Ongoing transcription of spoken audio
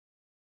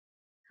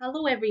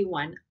Hello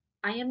everyone,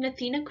 I am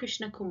Nathina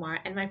Krishnakumar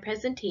and my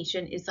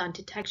presentation is on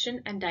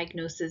detection and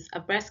diagnosis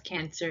of breast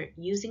cancer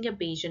using a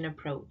Bayesian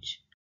approach.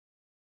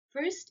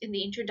 First, in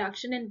the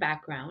introduction and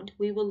background,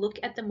 we will look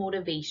at the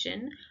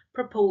motivation,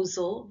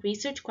 proposal,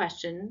 research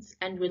questions,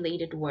 and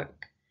related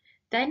work.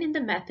 Then in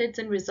the methods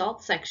and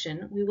results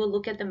section, we will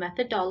look at the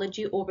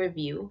methodology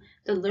overview,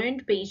 the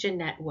learned Bayesian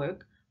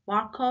network,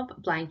 Markov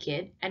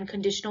blanket, and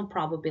conditional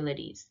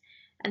probabilities,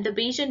 and the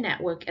Bayesian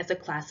network as a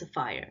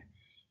classifier.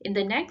 In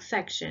the next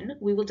section,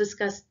 we will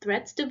discuss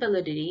threats to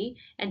validity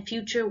and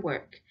future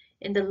work.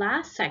 In the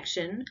last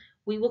section,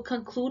 we will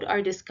conclude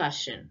our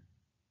discussion.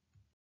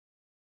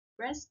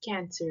 Breast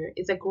cancer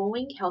is a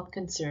growing health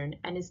concern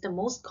and is the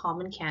most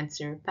common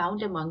cancer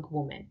found among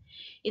women.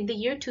 In the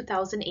year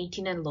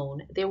 2018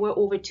 alone, there were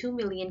over 2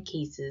 million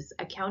cases,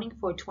 accounting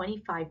for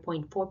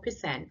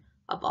 25.4%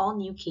 of all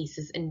new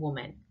cases in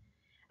women.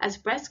 As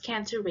breast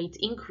cancer rates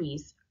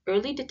increase,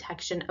 early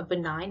detection of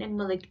benign and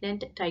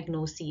malignant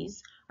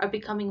diagnoses are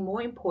becoming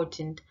more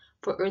important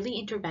for early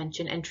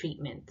intervention and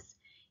treatments.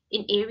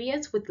 In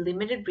areas with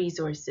limited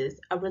resources,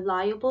 a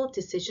reliable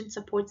decision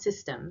support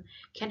system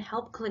can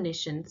help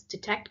clinicians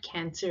detect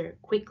cancer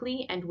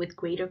quickly and with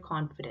greater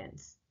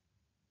confidence.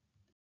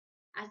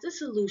 As a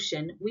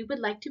solution, we would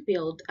like to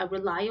build a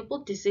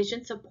reliable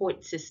decision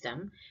support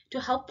system to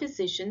help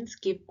physicians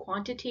give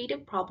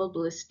quantitative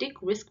probabilistic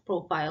risk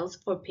profiles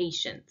for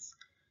patients.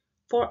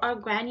 For our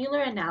granular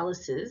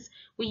analysis,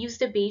 we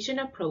used a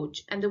Bayesian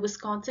approach and the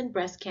Wisconsin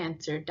Breast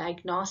Cancer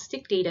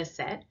Diagnostic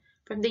dataset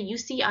from the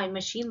UCI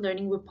Machine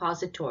Learning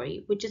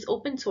Repository, which is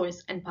open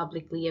source and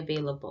publicly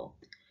available.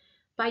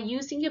 By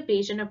using a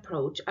Bayesian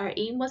approach, our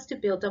aim was to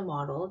build a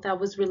model that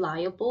was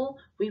reliable,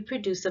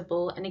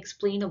 reproducible, and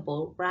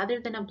explainable rather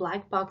than a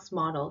black box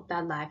model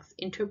that lacks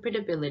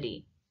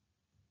interpretability.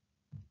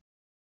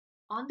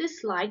 On this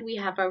slide, we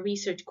have our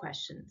research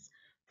questions.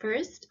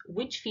 First,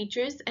 which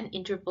features and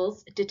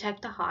intervals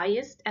detect the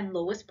highest and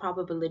lowest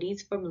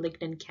probabilities for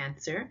malignant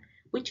cancer?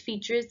 Which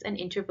features and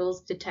intervals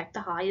detect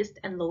the highest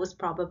and lowest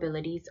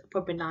probabilities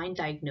for benign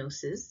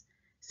diagnosis?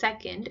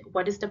 Second,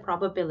 what is the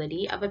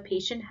probability of a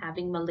patient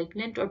having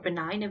malignant or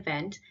benign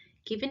event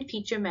given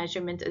feature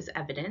measurements as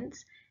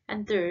evidence?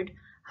 And third,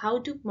 how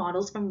do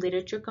models from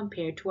literature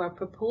compare to our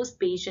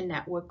proposed Bayesian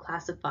network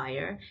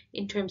classifier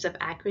in terms of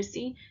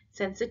accuracy,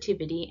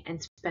 sensitivity,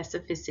 and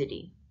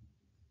specificity?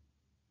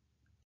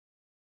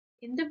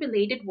 In the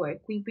related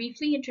work, we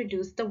briefly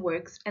introduced the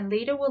works and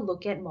later we'll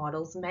look at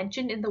models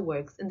mentioned in the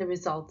works in the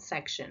results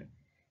section.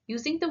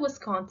 Using the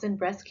Wisconsin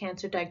Breast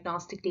Cancer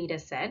Diagnostic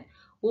dataset,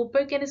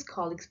 Wolberg and his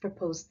colleagues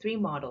proposed 3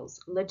 models: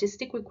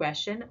 logistic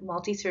regression,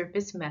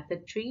 multi-surface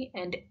method tree,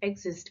 and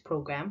EXIST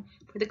program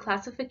for the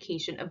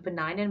classification of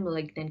benign and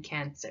malignant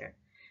cancer.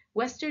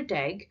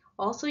 Westerdeg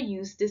also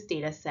used this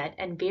dataset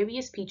and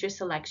various feature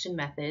selection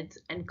methods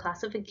and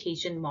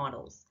classification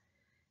models.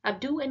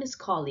 Abdou and his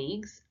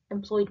colleagues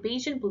employed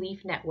Bayesian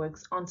belief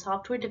networks on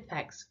software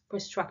defects for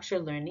structure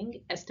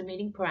learning,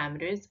 estimating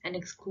parameters, and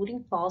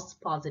excluding false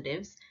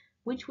positives,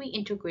 which we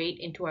integrate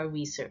into our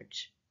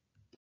research.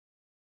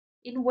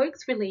 In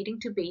works relating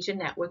to Bayesian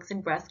networks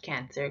in breast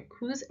cancer,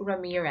 Cruz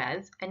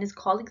Ramirez and his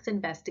colleagues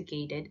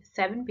investigated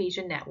 7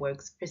 Bayesian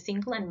networks for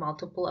single and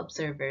multiple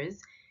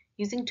observers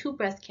using 2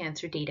 breast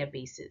cancer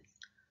databases.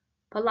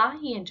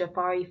 Palahi and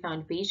Jafari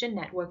found Bayesian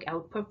network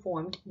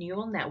outperformed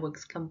neural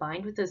networks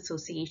combined with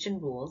association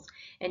rules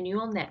and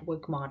neural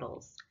network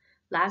models.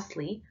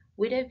 Lastly,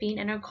 Widavine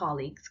and her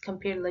colleagues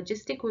compared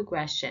logistic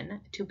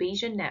regression to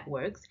Bayesian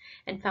networks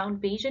and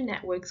found Bayesian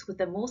networks with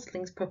the most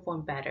links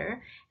performed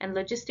better, and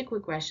logistic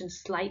regression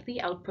slightly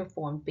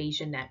outperformed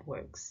Bayesian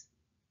networks.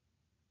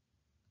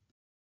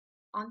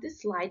 On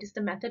this slide is the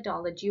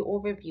methodology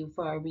overview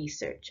for our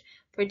research.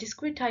 For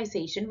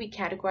discretization, we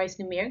categorize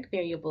numeric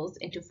variables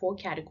into 4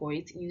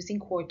 categories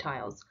using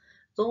quartiles: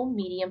 low,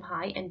 medium,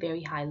 high, and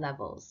very high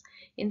levels.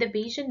 In the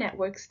Bayesian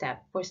network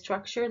step, for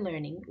structure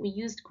learning, we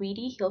used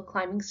greedy hill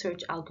climbing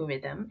search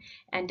algorithm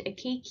and a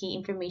K-key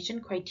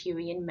information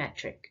criterion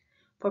metric.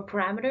 For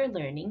parameter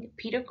learning,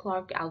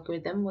 Peter-Clark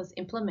algorithm was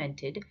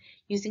implemented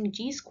using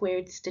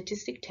G-squared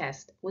statistic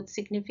test with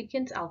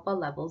significance alpha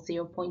level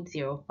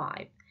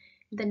 0.05.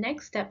 The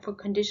next step, for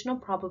conditional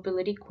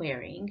probability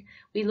querying,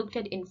 we looked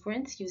at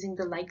inference using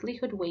the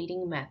likelihood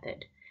weighting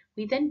method.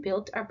 We then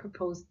built our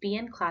proposed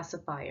BN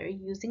classifier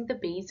using the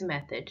Bayes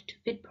method to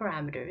fit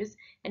parameters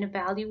and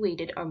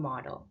evaluated our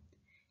model.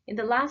 In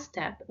the last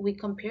step, we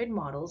compared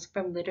models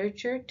from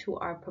literature to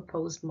our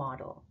proposed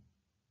model.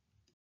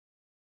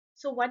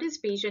 So what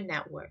is Bayesian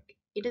network?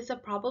 It is a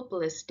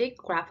probabilistic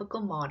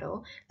graphical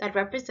model that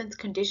represents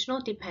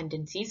conditional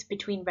dependencies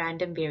between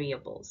random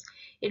variables.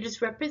 It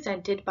is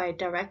represented by a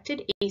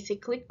directed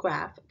acyclic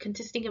graph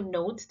consisting of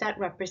nodes that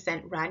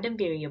represent random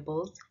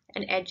variables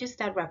and edges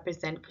that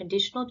represent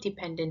conditional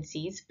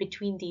dependencies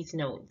between these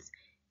nodes.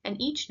 And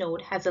each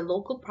node has a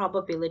local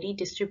probability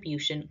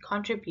distribution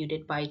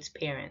contributed by its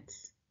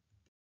parents.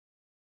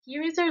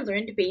 Here is our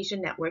learned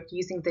Bayesian network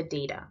using the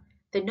data.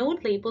 The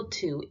node labeled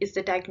 2 is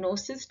the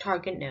diagnosis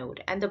target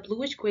node, and the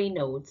bluish-gray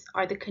nodes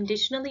are the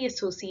conditionally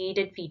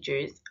associated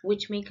features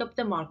which make up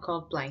the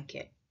Markov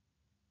blanket.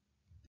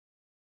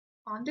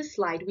 On this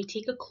slide, we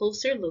take a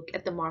closer look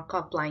at the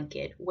Markov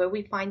blanket, where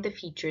we find the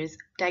features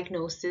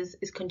diagnosis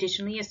is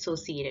conditionally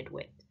associated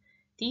with.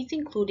 These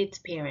include its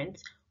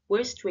parents,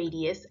 worst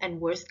radius and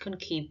worst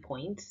concave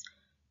points,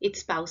 its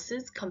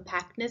spouses,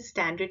 compactness,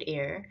 standard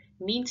error,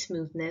 mean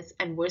smoothness,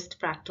 and worst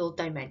fractal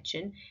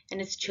dimension,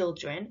 and its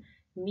children,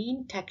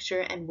 mean texture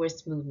and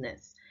worst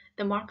smoothness.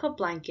 The Markov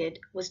blanket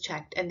was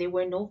checked and there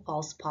were no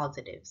false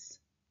positives.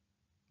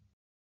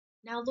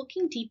 Now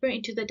looking deeper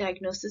into the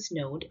diagnosis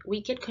node,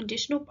 we get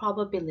conditional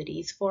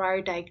probabilities for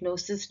our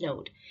diagnosis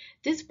node.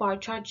 This bar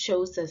chart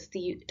shows us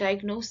the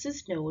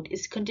diagnosis node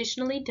is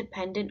conditionally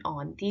dependent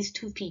on these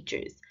two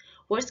features,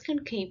 worst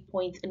concave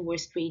points and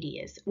worst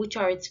radius, which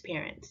are its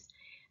parents.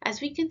 As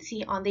we can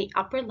see on the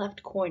upper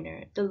left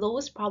corner, the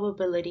lowest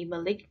probability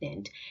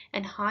malignant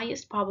and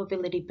highest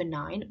probability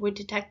benign were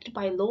detected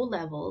by low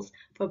levels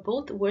for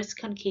both worst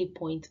concave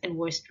points and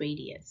worst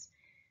radius.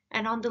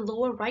 And on the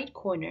lower right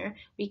corner,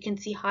 we can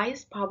see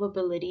highest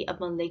probability of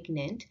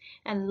malignant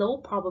and low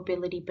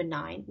probability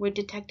benign were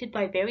detected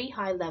by very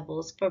high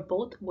levels for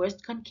both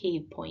worst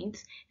concave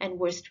points and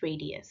worst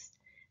radius.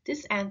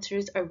 This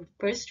answers our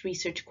first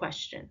research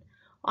question.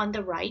 On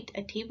the right,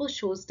 a table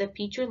shows the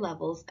feature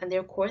levels and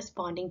their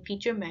corresponding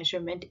feature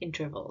measurement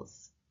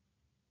intervals.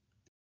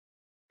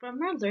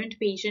 From our learned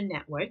Bayesian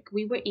network,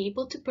 we were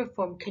able to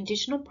perform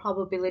conditional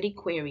probability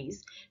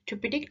queries to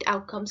predict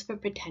outcomes for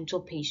potential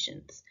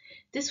patients.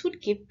 This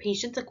would give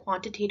patients a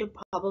quantitative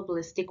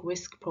probabilistic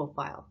risk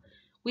profile.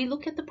 We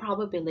look at the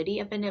probability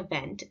of an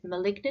event,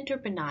 malignant or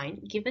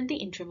benign, given the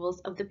intervals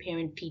of the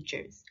parent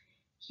features.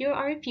 Here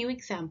are a few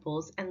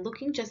examples, and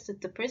looking just at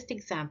the first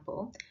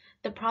example,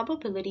 the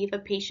probability of a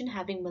patient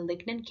having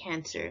malignant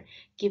cancer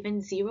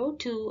given 0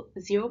 to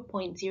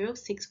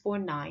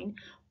 0.0649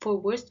 for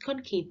worst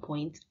concave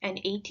points and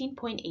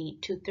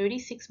 18.8 to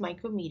 36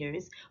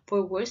 micrometers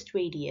for worst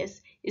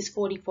radius is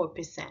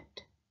 44%.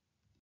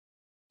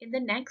 In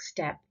the next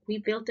step, we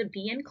built a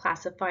BN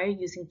classifier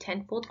using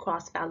tenfold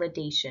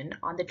cross-validation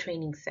on the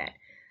training set.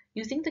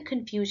 Using the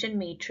confusion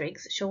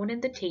matrix shown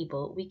in the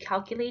table, we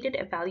calculated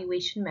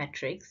evaluation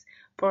metrics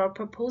for our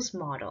proposed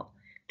model.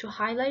 To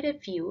highlight a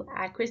few,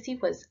 accuracy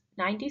was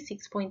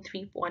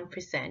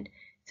 96.31%,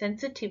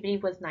 sensitivity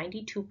was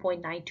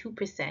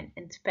 92.92%,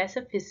 and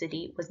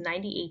specificity was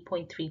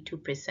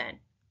 98.32%.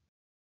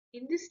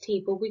 In this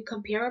table, we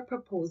compare our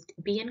proposed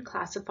BN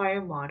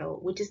classifier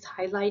model, which is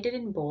highlighted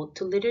in bold,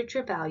 to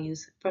literature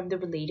values from the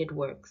related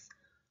works.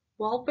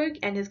 Wahlberg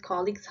and his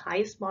colleagues'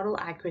 highest model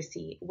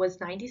accuracy was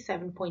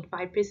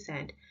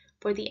 97.5%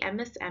 for the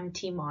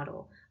MSMT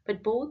model,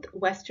 but both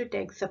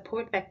Westerdeg's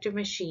support vector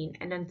machine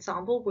and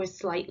ensemble were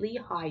slightly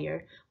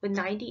higher with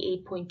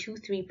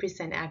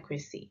 98.23%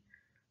 accuracy.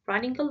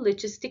 Running a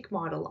logistic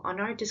model on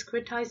our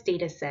discretized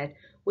dataset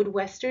with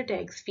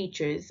Westerdeg's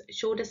features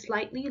showed a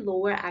slightly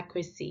lower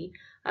accuracy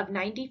of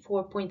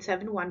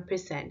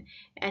 94.71%,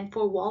 and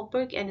for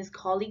Wahlberg and his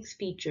colleagues'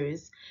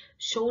 features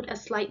showed a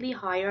slightly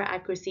higher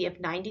accuracy of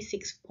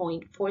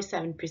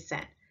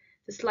 96.47%.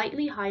 The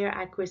slightly higher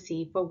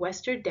accuracy for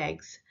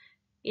Westerdeg's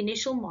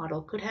initial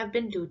model could have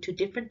been due to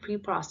different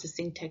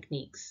pre-processing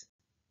techniques.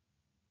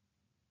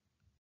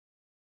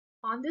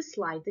 On this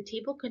slide, the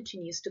table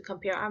continues to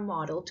compare our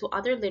model to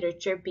other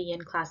literature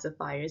BN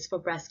classifiers for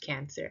breast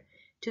cancer.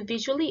 To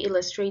visually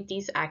illustrate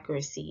these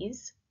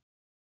accuracies,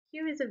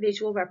 here is a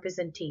visual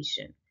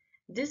representation.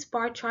 This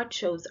bar chart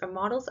shows our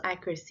model's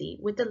accuracy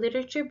with the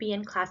literature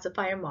BN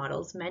classifier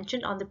models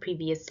mentioned on the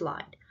previous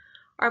slide.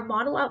 Our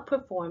model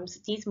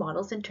outperforms these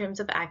models in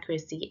terms of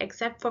accuracy,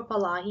 except for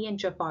Palahi and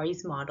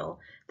Jafari's model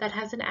that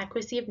has an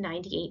accuracy of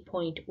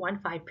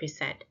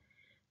 98.15%.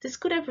 This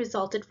could have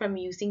resulted from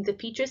using the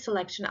feature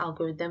selection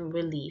algorithm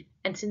relief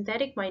and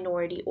synthetic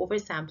minority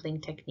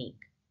oversampling technique.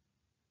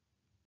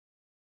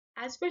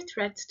 As for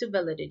threats to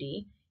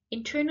validity,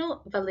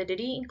 internal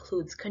validity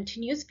includes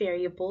continuous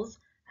variables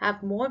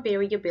have more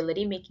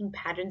variability, making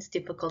patterns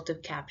difficult to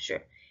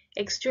capture.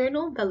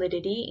 External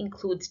validity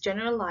includes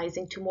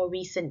generalizing to more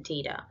recent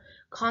data.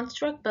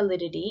 Construct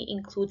validity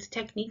includes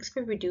techniques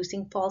for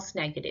reducing false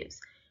negatives.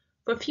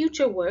 For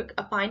future work,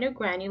 a finer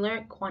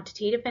granular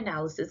quantitative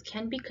analysis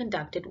can be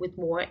conducted with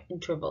more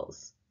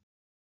intervals.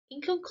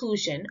 In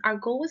conclusion, our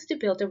goal was to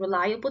build a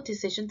reliable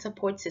decision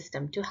support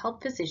system to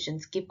help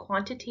physicians give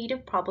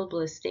quantitative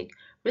probabilistic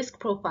risk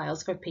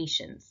profiles for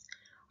patients.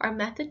 Our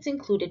methods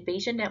included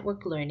Bayesian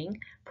network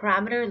learning,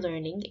 parameter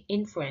learning,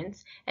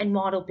 inference, and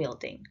model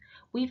building.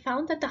 We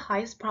found that the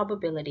highest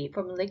probability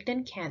for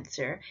malignant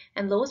cancer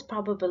and lowest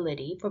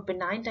probability for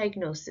benign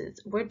diagnosis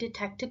were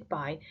detected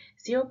by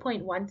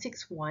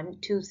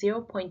 0.161 to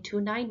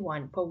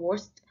 0.291 for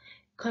worst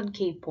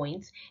concave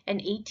points and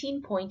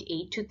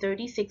 18.8 to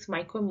 36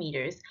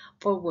 micrometers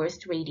for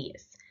worst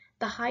radius.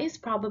 The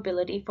highest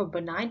probability for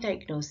benign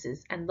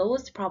diagnosis and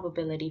lowest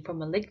probability for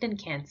malignant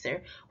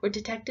cancer were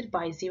detected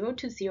by 0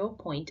 to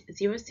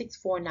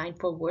 0.0649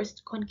 for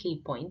worst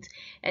concave points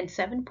and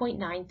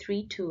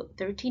 7.93 to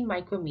 13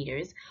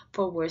 micrometers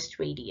for worst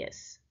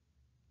radius.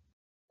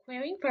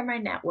 Querying from our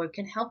network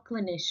can help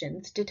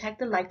clinicians detect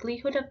the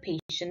likelihood of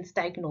patients'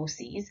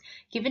 diagnoses,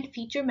 given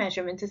feature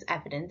measurements as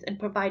evidence, and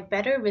provide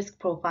better risk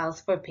profiles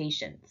for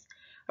patients.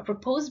 A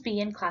proposed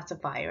Bayesian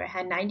classifier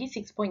had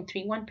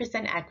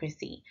 96.31%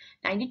 accuracy,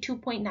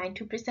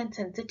 92.92%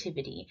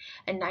 sensitivity,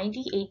 and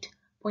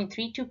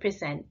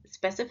 98.32%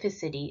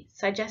 specificity,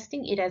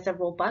 suggesting it as a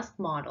robust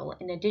model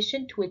in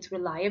addition to its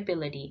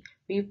reliability,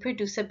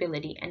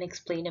 reproducibility, and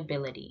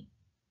explainability.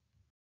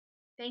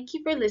 Thank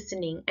you for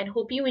listening and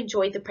hope you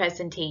enjoyed the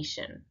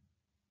presentation.